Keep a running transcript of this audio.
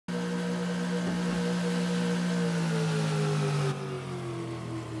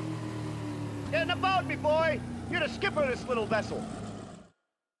Get in the boat, me boy! You're the skipper of this little vessel.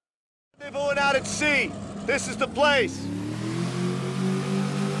 Rendezvousing out at sea. This is the place.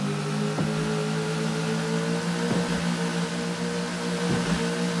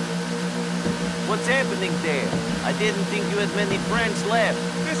 What's happening there? I didn't think you had many friends left.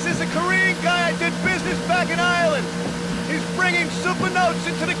 This is a Korean guy I did business back in Ireland. He's bringing super notes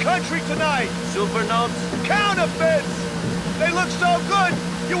into the country tonight. Super notes? Counterfeits! They look so good,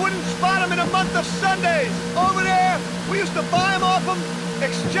 you wouldn't spot them in a month of Sundays. Over there, we used to buy them off them,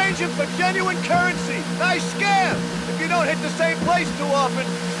 exchange them for genuine currency. Nice scam, if you don't hit the same place too often.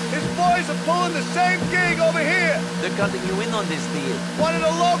 His boys are pulling the same gig over here. They're cutting you in on this deal. Wanted a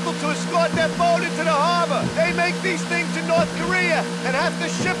local to escort their boat into the harbor. They make these things in North Korea and have to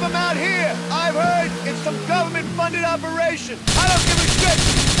ship them out here. I've heard it's some government-funded operation. I don't give a shit,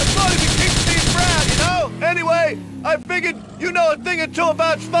 as long as it keeps these brown, you know? Anyway, I figured you know a thing or two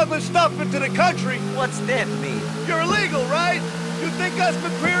about smuggling stuff into the country. What's that mean? You're illegal, right? You think us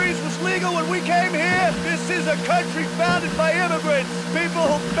McCreary's was legal when we came here? This is a country founded by immigrants. People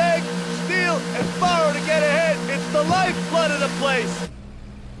who beg, steal, and borrow to get ahead. It's the lifeblood of the place.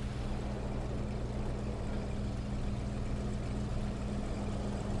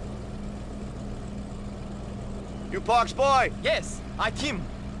 You Parks boy? Yes, I Kim.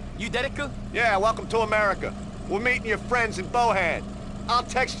 You Derek? Yeah, welcome to America. We're meeting your friends in Bohan. I'll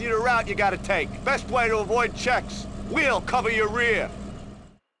text you the route you gotta take. Best way to avoid checks. We'll cover your rear.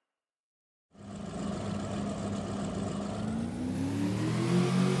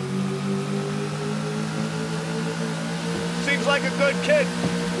 Seems like a good kid.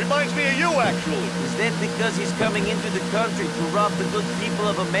 Reminds me of you, actually. Is that because he's coming into the country to rob the good people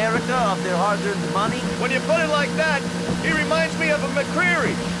of America of their hard-earned money? When you put it like that, he reminds me of a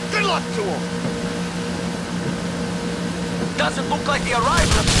McCreary. Good luck to him. Doesn't look like the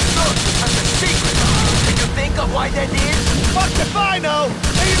arrival of the source is such a secret. Can you think of why that is? Fuck if I know!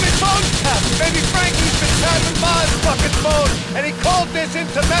 Maybe my phone's tapped. Maybe Frankie's been tapping my fucking phone, and he called this in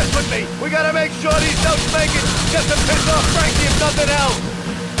to mess with me. We gotta make sure these notes make it, just to piss off Frankie if nothing else.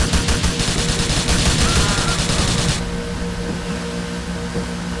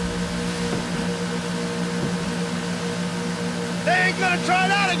 They ain't gonna try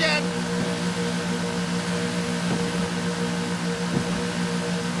that again!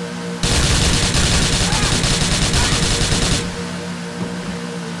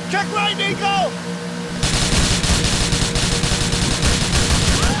 Check right, Nico!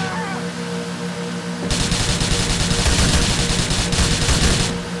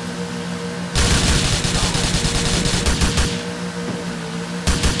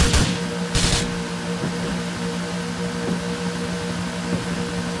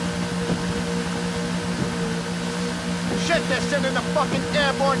 Shit, they're sending the fucking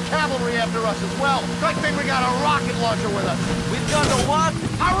airborne cavalry after us as well. Good thing we got a rocket launcher with us. We've got a what?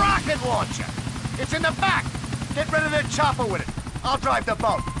 A rocket launcher! It's in the back! Get rid of the chopper with it. I'll drive the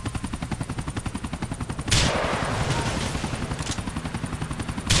boat.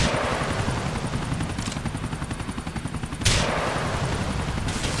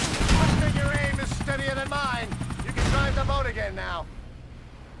 Looks like your aim is steadier than mine. You can drive the boat again now.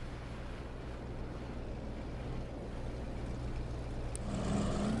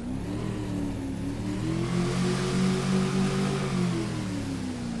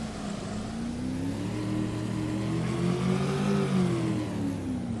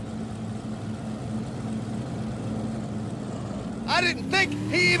 I didn't think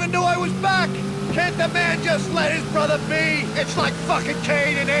he even knew I was back! Can't the man just let his brother be? It's like fucking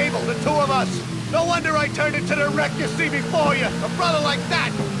Cain and Abel, the two of us! No wonder I turned into the wreck you see before you! A brother like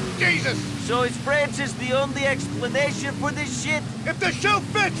that! Jesus! So is Francis the only explanation for this shit? If the shoe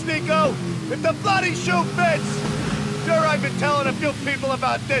fits, Nico! If the bloody shoe fits! Sure, I've been telling a few people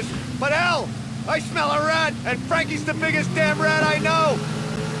about this, but hell! I smell a rat, and Frankie's the biggest damn rat I know!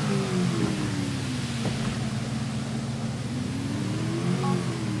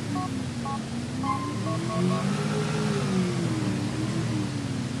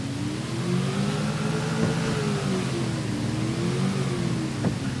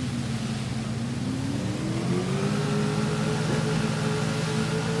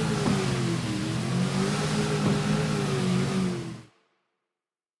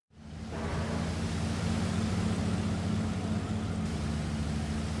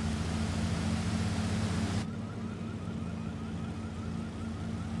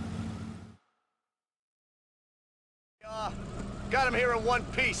 Got him here in one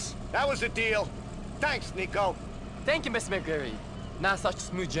piece. That was a deal. Thanks, Nico. Thank you, Mr. McCreary. Not such a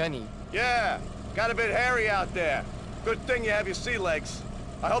smooth journey. Yeah, got a bit hairy out there. Good thing you have your sea legs.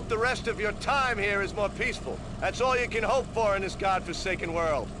 I hope the rest of your time here is more peaceful. That's all you can hope for in this godforsaken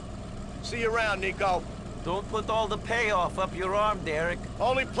world. See you around, Nico. Don't put all the payoff up your arm, Derek.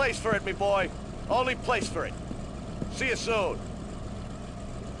 Only place for it, me boy. Only place for it. See you soon.